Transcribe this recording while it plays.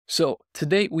So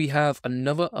today we have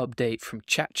another update from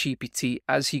ChatGPT,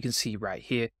 as you can see right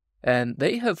here, and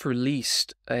they have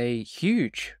released a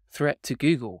huge threat to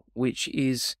Google, which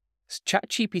is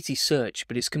ChatGPT search,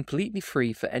 but it's completely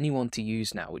free for anyone to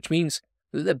use now, which means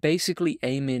that they're basically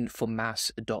aiming for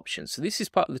mass adoption. So this is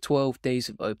part of the 12 days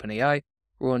of OpenAI.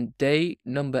 We're on day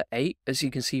number 8, as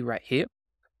you can see right here.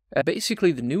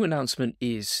 Basically, the new announcement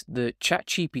is that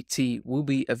ChatGPT will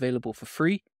be available for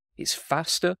free. It's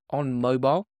faster on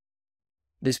mobile.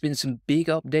 There's been some big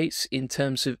updates in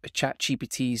terms of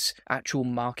ChatGPT's actual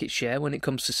market share when it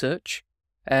comes to search.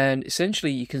 And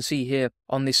essentially, you can see here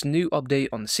on this new update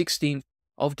on the 16th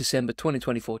of December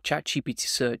 2024, ChatGPT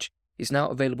search is now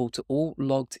available to all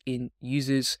logged in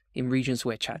users in regions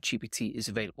where ChatGPT is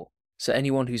available. So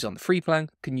anyone who's on the free plan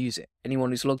can use it.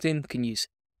 Anyone who's logged in can use it.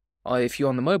 Or if you're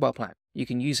on the mobile plan, you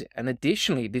can use it. And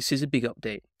additionally, this is a big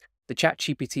update. The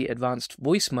ChatGPT advanced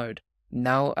voice mode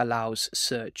now allows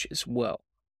search as well.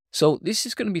 So this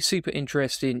is going to be super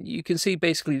interesting. You can see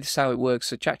basically this is how it works.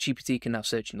 So ChatGPT can now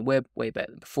search in the web way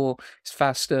better than before. It's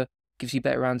faster, gives you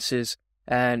better answers,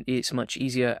 and it's much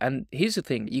easier. And here's the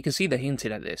thing, you can see they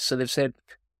hinted at this. So they've said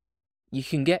you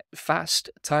can get fast,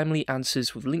 timely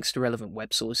answers with links to relevant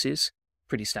web sources.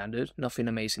 Pretty standard, nothing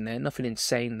amazing there, nothing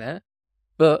insane there,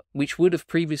 but which would have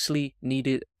previously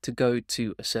needed to go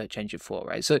to a search engine for,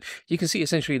 right? So you can see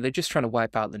essentially they're just trying to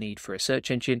wipe out the need for a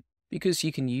search engine, because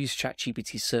you can use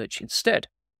ChatGPT search instead.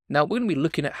 Now, we're going to be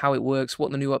looking at how it works,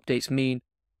 what the new updates mean,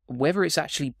 whether it's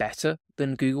actually better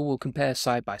than Google. We'll compare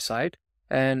side by side.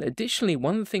 And additionally,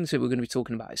 one of the things that we're going to be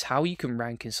talking about is how you can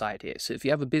rank inside here. So if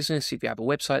you have a business, if you have a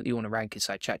website that you want to rank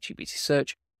inside ChatGPT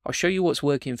search, I'll show you what's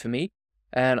working for me.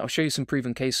 And I'll show you some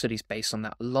proven case studies based on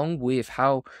that, along with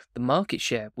how the market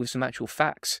share with some actual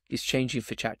facts is changing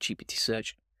for ChatGPT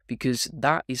search, because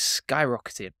that is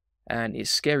skyrocketing. And it's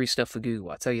scary stuff for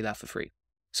Google, I'll tell you that for free.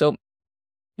 So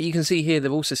you can see here,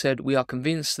 they've also said, we are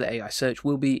convinced that AI search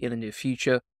will be in the near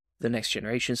future, the next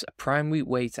generations, a primary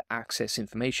way to access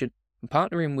information, and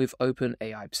partnering with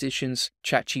OpenAI positions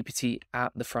ChatGPT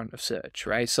at the front of search,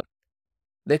 right? So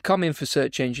they're coming for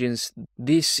search engines.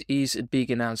 This is a big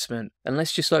announcement. And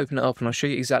let's just open it up and I'll show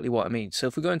you exactly what I mean. So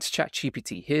if we go into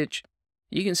ChatGPT here,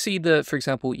 you can see that, for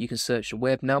example, you can search the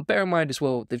web. Now, bear in mind as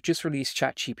well, they've just released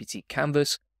ChatGPT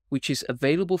Canvas, which is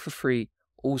available for free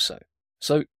also.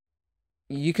 So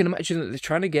you can imagine that they're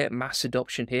trying to get mass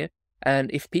adoption here. And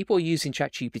if people are using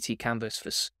ChatGPT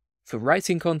Canvas for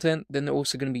writing content, then they're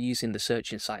also going to be using the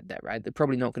search inside there, right? They're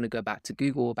probably not going to go back to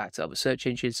Google or back to other search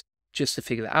engines just to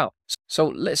figure that out. So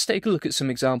let's take a look at some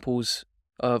examples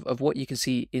of what you can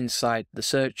see inside the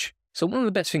search. So one of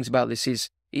the best things about this is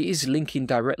it is linking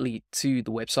directly to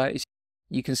the website, as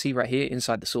you can see right here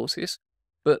inside the sources.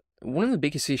 But one of the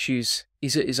biggest issues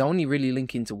is it is only really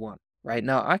linking to one, right?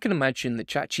 Now, I can imagine that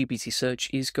ChatGPT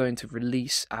search is going to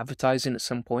release advertising at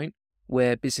some point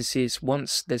where businesses,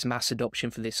 once there's mass adoption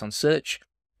for this on search,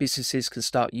 businesses can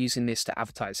start using this to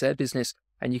advertise their business,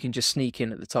 and you can just sneak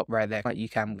in at the top right there like you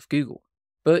can with Google.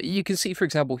 But you can see, for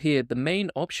example, here, the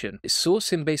main option is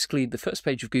sourcing basically the first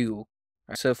page of Google.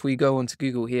 Right? So if we go onto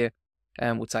Google here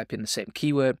and we'll type in the same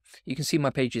keyword, you can see my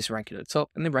page is ranking at the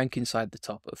top, and they rank inside the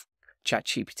top of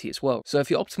ChatGPT as well. So if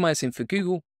you're optimizing for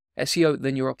Google SEO,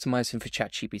 then you're optimizing for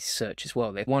ChatGPT search as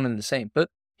well. They're one and the same. But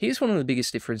here's one of the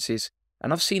biggest differences,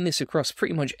 and I've seen this across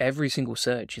pretty much every single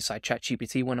search inside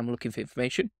ChatGPT when I'm looking for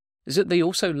information, is that they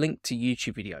also link to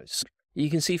YouTube videos. You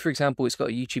can see, for example, it's got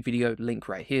a YouTube video link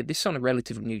right here. This is on a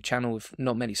relatively new channel with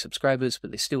not many subscribers,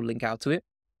 but they still link out to it.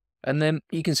 And then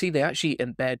you can see they actually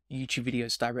embed YouTube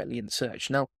videos directly in the search.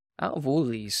 Now, out of all of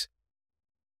these,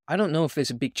 I don't know if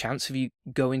there's a big chance of you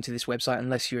going to this website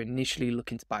unless you're initially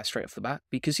looking to buy straight off the bat,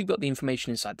 because you've got the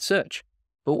information inside the search.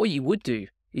 But what you would do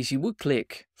is you would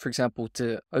click, for example,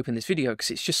 to open this video,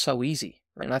 because it's just so easy,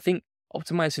 right? And I think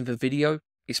optimizing for video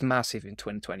is massive in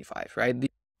 2025, right?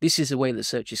 This is the way that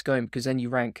search is going, because then you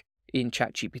rank in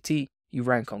ChatGPT, you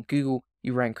rank on Google,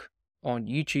 you rank on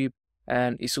YouTube,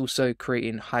 and it's also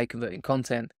creating high converting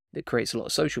content that creates a lot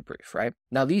of social proof, right?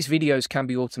 Now, these videos can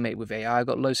be automated with AI. I've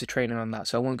got loads of training on that,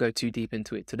 so I won't go too deep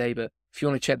into it today, but if you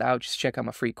want to check that out, just check out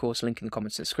my free course, link in the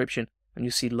comments description, and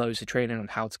you'll see loads of training on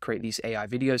how to create these AI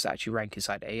videos that actually rank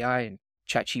inside AI and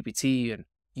ChatGPT and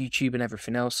YouTube and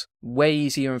everything else. Way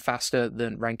easier and faster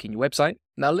than ranking your website.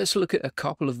 Now, let's look at a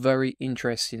couple of very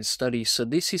interesting studies. So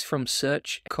this is from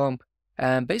Search.com,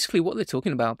 and basically what they're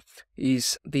talking about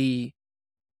is the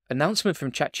announcement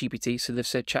from ChatGPT. So they've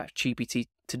said ChatGPT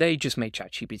today just made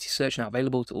ChatGPT search now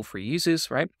available to all free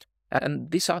users, right? And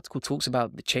this article talks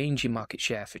about the change in market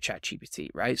share for ChatGPT,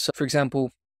 right? So for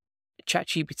example,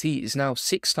 ChatGPT is now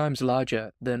 6 times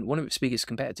larger than one of its biggest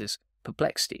competitors,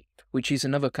 Perplexity, which is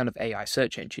another kind of AI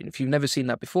search engine. If you've never seen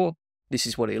that before, this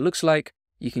is what it looks like.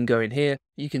 You can go in here,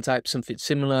 you can type something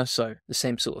similar, so the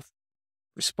same sort of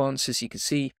response as you can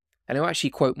see, and it'll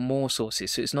actually quote more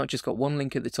sources. So it's not just got one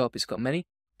link at the top, it's got many.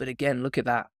 But again, look at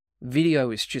that. Video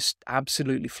is just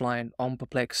absolutely flying on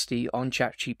Perplexity, on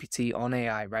ChatGPT, on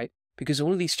AI, right? Because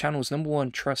all of these channels, number one,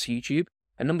 trust YouTube,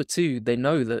 and number two, they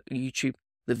know that YouTube,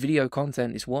 the video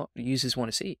content is what users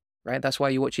want to see, right? That's why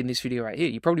you're watching this video right here.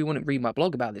 You probably wouldn't read my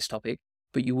blog about this topic,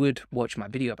 but you would watch my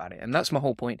video about it. And that's my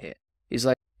whole point here, is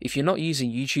like, if you're not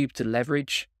using YouTube to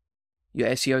leverage your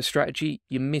SEO strategy,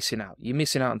 you're missing out. You're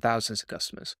missing out on thousands of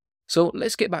customers. So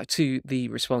let's get back to the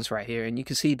response right here. And you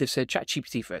can see they've said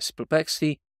ChatGPT first.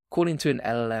 Perplexity, according to an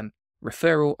LLM,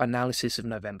 referral analysis of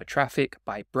November traffic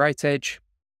by BrightEdge.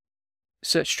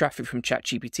 Search traffic from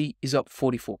ChatGPT is up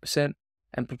 44%,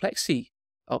 and Perplexity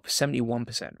up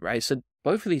 71%, right? So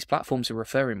both of these platforms are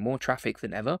referring more traffic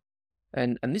than ever.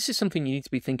 And this is something you need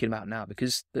to be thinking about now,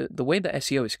 because the way that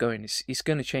SEO is going is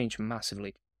going to change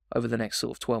massively over the next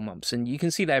sort of 12 months. And you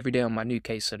can see that every day on my new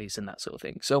case studies and that sort of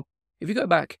thing. So if you go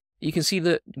back, you can see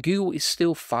that Google is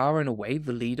still far and away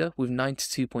the leader with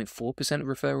 92.4% of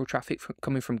referral traffic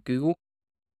coming from Google.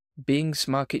 Bing's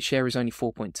market share is only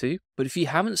 4.2. But if you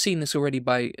haven't seen this already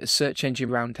by a search engine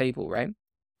roundtable, right?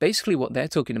 Basically what they're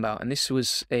talking about, and this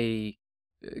was a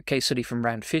case study from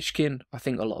Rand Fishkin. I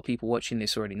think a lot of people watching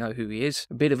this already know who he is.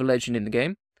 A bit of a legend in the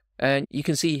game. And you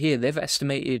can see here, they've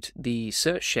estimated the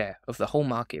search share of the whole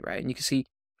market, right? And you can see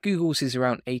Google's is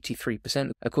around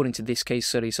 83%, according to this case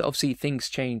study. So obviously things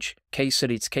change case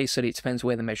study to case study. It depends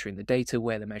where they're measuring the data,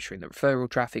 where they're measuring the referral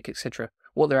traffic, etc.,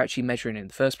 what they're actually measuring in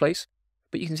the first place.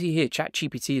 But you can see here,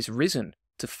 ChatGPT has risen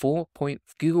to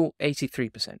Google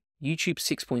 83%, YouTube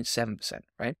 6.7%,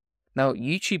 right? Now,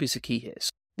 YouTube is the key here. So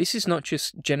this is not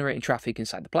just generating traffic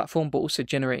inside the platform, but also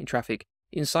generating traffic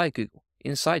inside Google,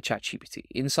 inside ChatGPT,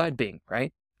 inside Bing,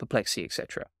 right? Perplexity,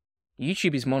 etc.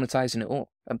 YouTube is monetizing it all,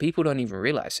 and people don't even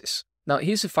realize this. Now,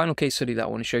 here's the final case study that I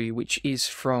want to show you, which is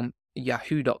from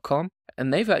yahoo.com,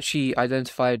 and they've actually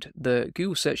identified the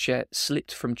Google search share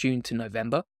slipped from June to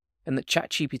November, and that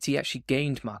ChatGPT actually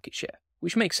gained market share,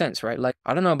 which makes sense, right? Like,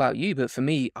 I don't know about you, but for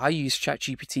me, I use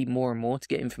ChatGPT more and more to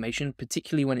get information,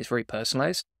 particularly when it's very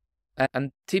personalized.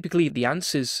 And typically the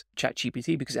answers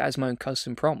ChatGPT, because it has my own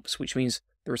custom prompts, which means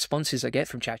the responses I get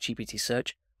from ChatGPT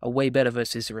search are way better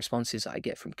versus the responses I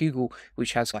get from Google,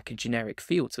 which has like a generic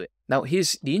feel to it. Now,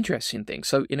 here's the interesting thing.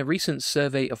 So in a recent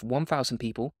survey of 1,000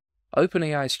 people,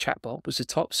 OpenAI's chatbot was the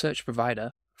top search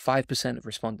provider, 5% of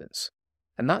respondents.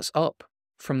 And that's up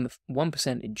from the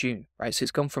 1% in June, right? So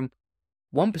it's gone from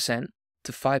 1%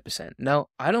 to 5%. Now,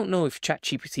 I don't know if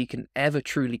ChatGPT can ever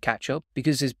truly catch up,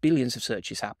 because there's billions of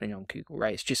searches happening on Google,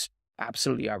 right? It's just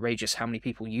absolutely outrageous how many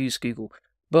people use Google.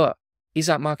 But is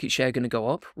that market share going to go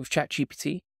up with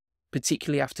ChatGPT,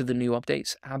 particularly after the new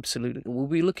updates? Absolutely. We'll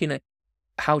be looking at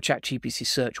how ChatGPT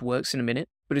search works in a minute.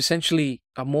 But essentially,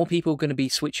 are more people going to be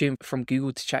switching from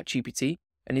Google to ChatGPT?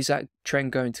 And is that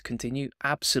trend going to continue?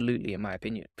 Absolutely, in my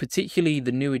opinion. Particularly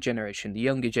the newer generation, the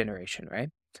younger generation, right?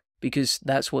 Because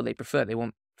that's what they prefer. They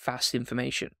want fast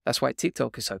information. That's why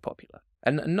TikTok is so popular.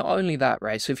 And not only that,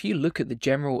 right? So if you look at the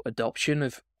general adoption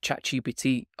of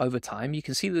ChatGPT over time, you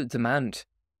can see the demand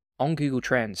on Google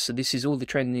Trends. So this is all the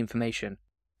trending information.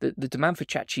 The demand for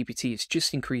ChatGPT is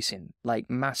just increasing, like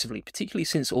massively, particularly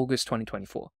since August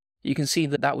 2024. You can see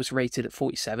that that was rated at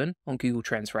 47 on Google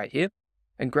Trends right here.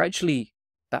 And gradually,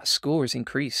 that score has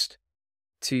increased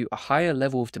to a higher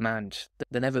level of demand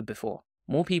than ever before.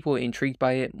 More people are intrigued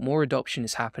by it, more adoption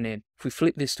is happening. If we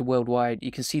flip this to worldwide,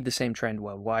 you can see the same trend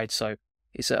worldwide. So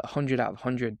it's at 100 out of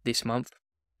 100 this month.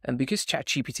 And because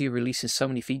ChatGPT releases so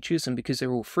many features, and because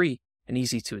they're all free and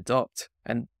easy to adopt,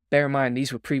 and bear in mind,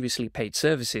 these were previously paid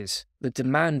services, the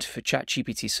demand for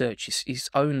ChatGPT search is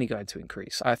only going to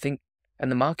increase, I think.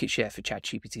 And the market share for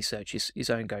ChatGPT search is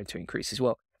only going to increase as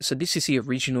well. So this is the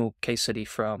original case study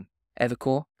from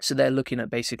Evercore. So they're looking at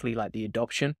basically like the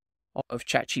adoption of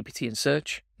ChatGPT and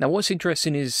search. Now, what's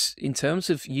interesting is in terms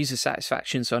of user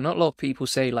satisfaction, so not a lot of people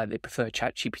say like they prefer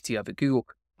ChatGPT over Google.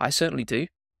 I certainly do.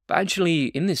 But actually,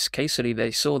 in this case study,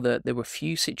 they saw that there were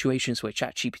few situations where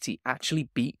ChatGPT actually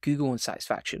beat Google in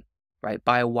satisfaction, right,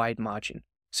 by a wide margin.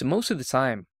 So most of the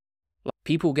time, like,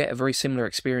 people get a very similar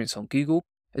experience on Google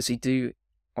as they do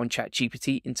on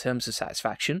ChatGPT in terms of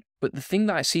satisfaction. But the thing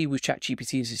that I see with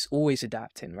ChatGPT is it's always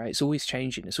adapting, right? It's always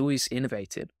changing. It's always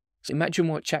innovating. So imagine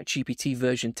what ChatGPT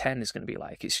version 10 is going to be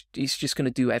like. It's just going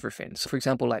to do everything. So for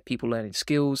example, like people learning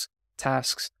skills,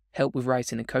 tasks, help with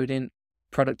writing and coding,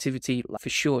 productivity, like for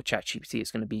sure ChatGPT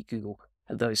is going to beat Google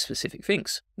those specific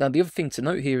things. Now, the other thing to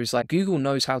note here is like Google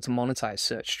knows how to monetize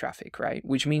search traffic, right?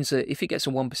 Which means that if it gets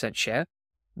a 1% share,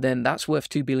 then that's worth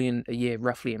 $2 billion a year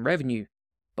roughly in revenue,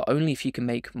 but only if you can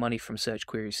make money from search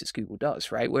queries as Google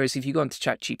does, right? Whereas if you go into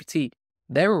ChatGPT,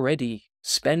 they're already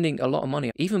spending a lot of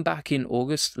money. Even back in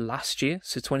August last year,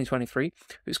 so 2023, it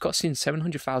was costing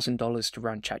 $700,000 to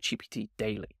run ChatGPT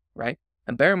daily, right?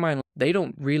 And bear in mind, they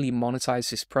don't really monetize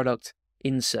this product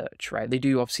in search, right? They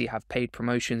do obviously have paid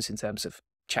promotions in terms of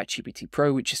ChatGPT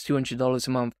Pro, which is $200 a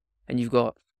month, and you've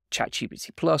got ChatGPT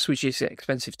Plus, which is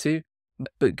expensive too.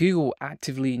 But Google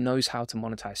actively knows how to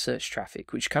monetize search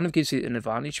traffic, which kind of gives it an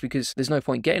advantage because there's no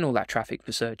point getting all that traffic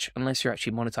for search unless you're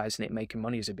actually monetizing it and making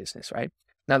money as a business, right?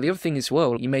 Now, the other thing as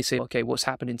well, you may say, okay, what's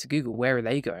happening to Google? Where are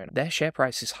they going? Their share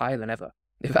price is higher than ever.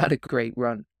 They've had a great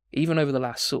run, even over the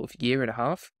last sort of year and a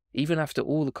half, even after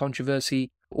all the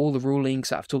controversy, all the rulings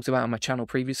that I've talked about on my channel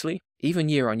previously, even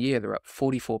year on year, they're up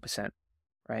 44%,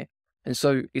 right? And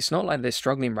so it's not like they're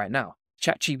struggling right now.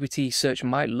 ChatGPT search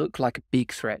might look like a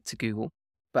big threat to Google,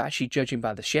 but actually judging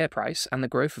by the share price and the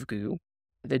growth of Google,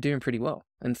 they're doing pretty well.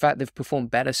 In fact, they've performed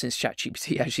better since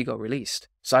ChatGPT actually got released.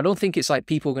 So I don't think it's like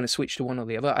people are going to switch to one or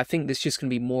the other. I think there's just going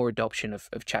to be more adoption of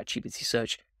ChatGPT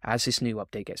search as this new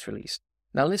update gets released.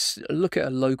 Now let's look at a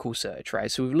local search,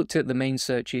 right? So we've looked at the main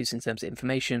searches in terms of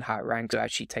information, how it ranks. It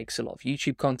actually takes a lot of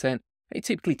YouTube content. It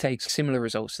typically takes similar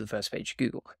results to the first page of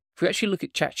Google. If we actually look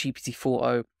at ChatGPT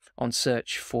 4.0 on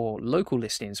search for local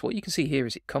listings, what you can see here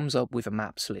is it comes up with a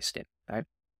maps listing, right?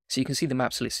 So you can see the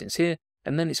maps listings here,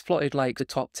 and then it's plotted like the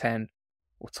top 10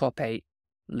 or top 8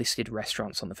 listed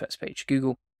restaurants on the first page of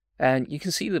Google. And you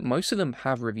can see that most of them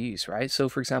have reviews, right? So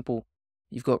for example,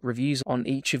 you've got reviews on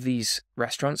each of these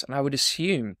restaurants, and I would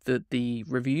assume that the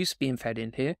reviews being fed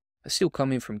in here are still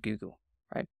coming from Google,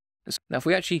 right? Now, if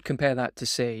we actually compare that to,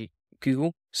 say,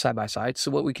 Google side by side, so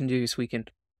what we can do is we can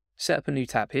set up a new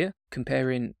tab here,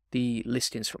 comparing the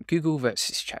listings from Google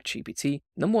versus ChatGPT.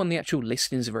 Number one, the actual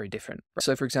listings are very different.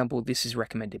 So for example, this is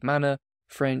recommended Manor,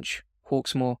 French,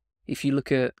 Hawksmoor. If you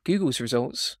look at Google's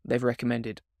results, they've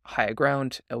recommended Higher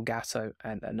Ground, El Gato,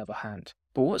 and Another Hand.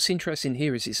 But what's interesting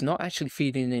here is it's not actually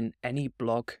feeding in any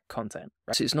blog content,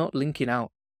 right? So it's not linking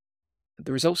out.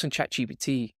 The results in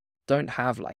ChatGPT don't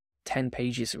have like 10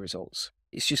 pages of results.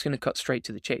 It's just going to cut straight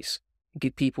to the chase,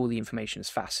 give people the information as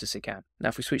fast as they can. Now,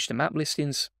 if we switch to map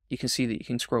listings, you can see that you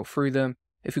can scroll through them.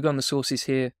 If we go on the sources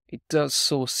here, it does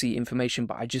source the information,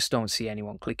 but I just don't see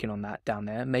anyone clicking on that down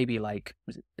there. Maybe like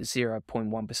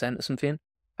 0.1% or something.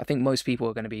 I think most people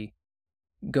are going to be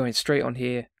going straight on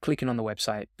here, clicking on the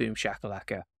website, boom,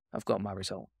 shakalaka, I've got my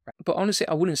result. But honestly,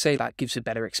 I wouldn't say that gives a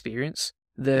better experience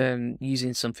than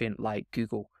using something like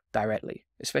Google directly,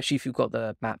 especially if you've got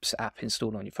the Maps app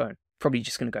installed on your phone. Probably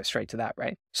just going to go straight to that,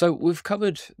 right? So we've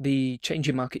covered the change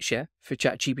in market share for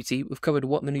ChatGPT. We've covered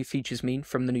what the new features mean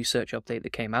from the new search update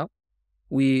that came out.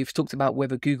 We've talked about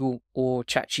whether Google or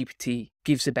ChatGPT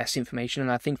gives the best information.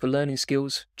 And I think for learning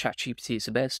skills, ChatGPT is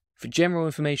the best. For general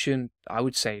information, I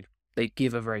would say they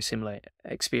give a very similar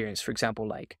experience. For example,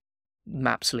 like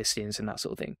maps listings and that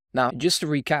sort of thing. Now, just to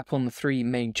recap on the three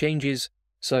main changes.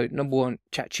 So number one,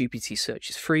 ChatGPT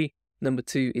search is free. Number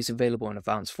two is available in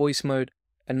advanced voice mode.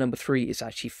 And number three is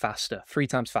actually faster, 3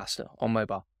 times faster on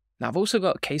mobile. Now, I've also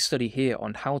got a case study here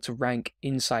on how to rank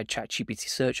inside ChatGPT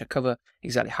search. I cover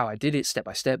exactly how I did it step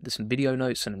by step. There's some video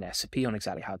notes and an recipe on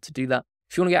exactly how to do that.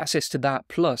 If you want to get access to that,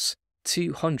 plus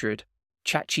 200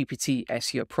 ChatGPT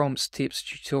SEO prompts, tips,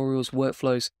 tutorials,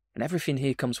 workflows, and everything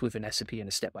here comes with an recipe and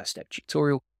a step-by-step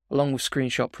tutorial, along with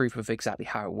screenshot proof of exactly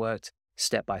how it worked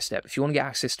step by step. If you want to get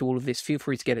access to all of this, feel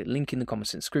free to get it. Link in the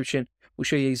comments and description. We'll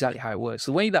show you exactly how it works.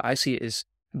 The way that I see it is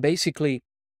basically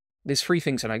there's 3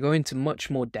 things, and I go into much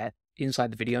more depth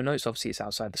inside the video notes. Obviously, it's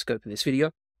outside the scope of this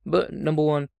video. But number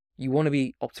one, you want to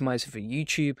be optimizing for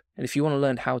YouTube. And if you want to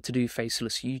learn how to do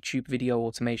faceless YouTube video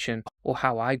automation, or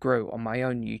how I grow on my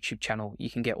own YouTube channel, you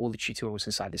can get all the tutorials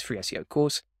inside this free SEO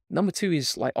course. Number 2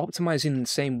 is like optimizing in the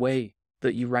same way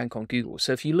that you rank on Google.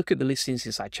 So if you look at the listings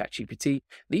inside ChatGPT,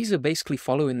 these are basically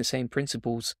following the same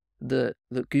principles that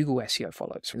Google SEO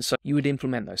follows. And so you would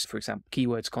implement those, for example,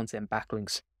 keywords, content,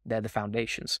 backlinks, they're the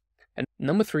foundations. And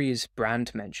number 3 is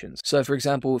brand mentions. So for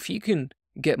example, if you can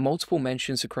get multiple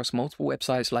mentions across multiple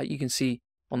websites, like you can see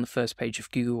on the first page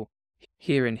of Google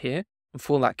here and here,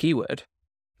 for that keyword,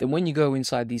 then when you go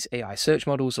inside these AI search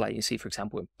models, like you see, for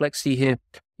example, in Perplexity here,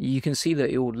 you can see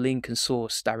that it will link and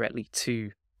source directly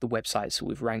to the websites that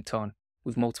we've ranked on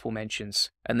with multiple mentions,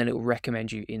 and then it will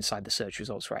recommend you inside the search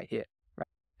results right here. Right?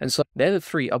 And so they're the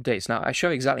 3 updates. Now, I show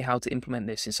exactly how to implement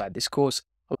this inside this course.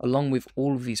 along with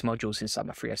all of these modules inside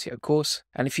my free SEO course.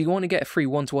 And if you want to get a free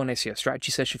one-to-one SEO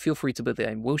strategy session, feel free to book it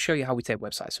in. We'll show you how we take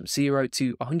websites from 0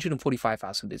 to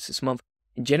 145,000 visits a month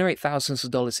and generate thousands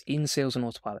of dollars in sales on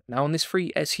autopilot. Now, on this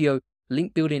free SEO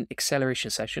link building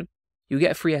acceleration session, you'll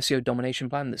get a free SEO domination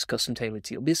plan that's custom tailored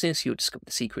to your business. You'll discover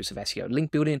the secrets of SEO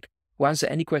link building. We'll answer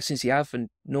any questions you have, and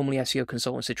normally SEO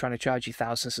consultants are trying to charge you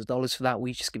thousands of dollars for that.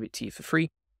 We just give it to you for free.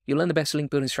 You'll learn the best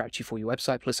link building strategy for your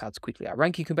website, plus how to quickly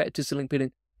outrank your competitors to link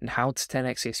building, and how to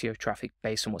 10x SEO traffic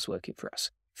based on what's working for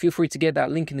us. Feel free to get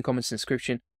that link in the comments and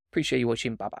description. Appreciate you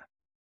watching. Bye-bye.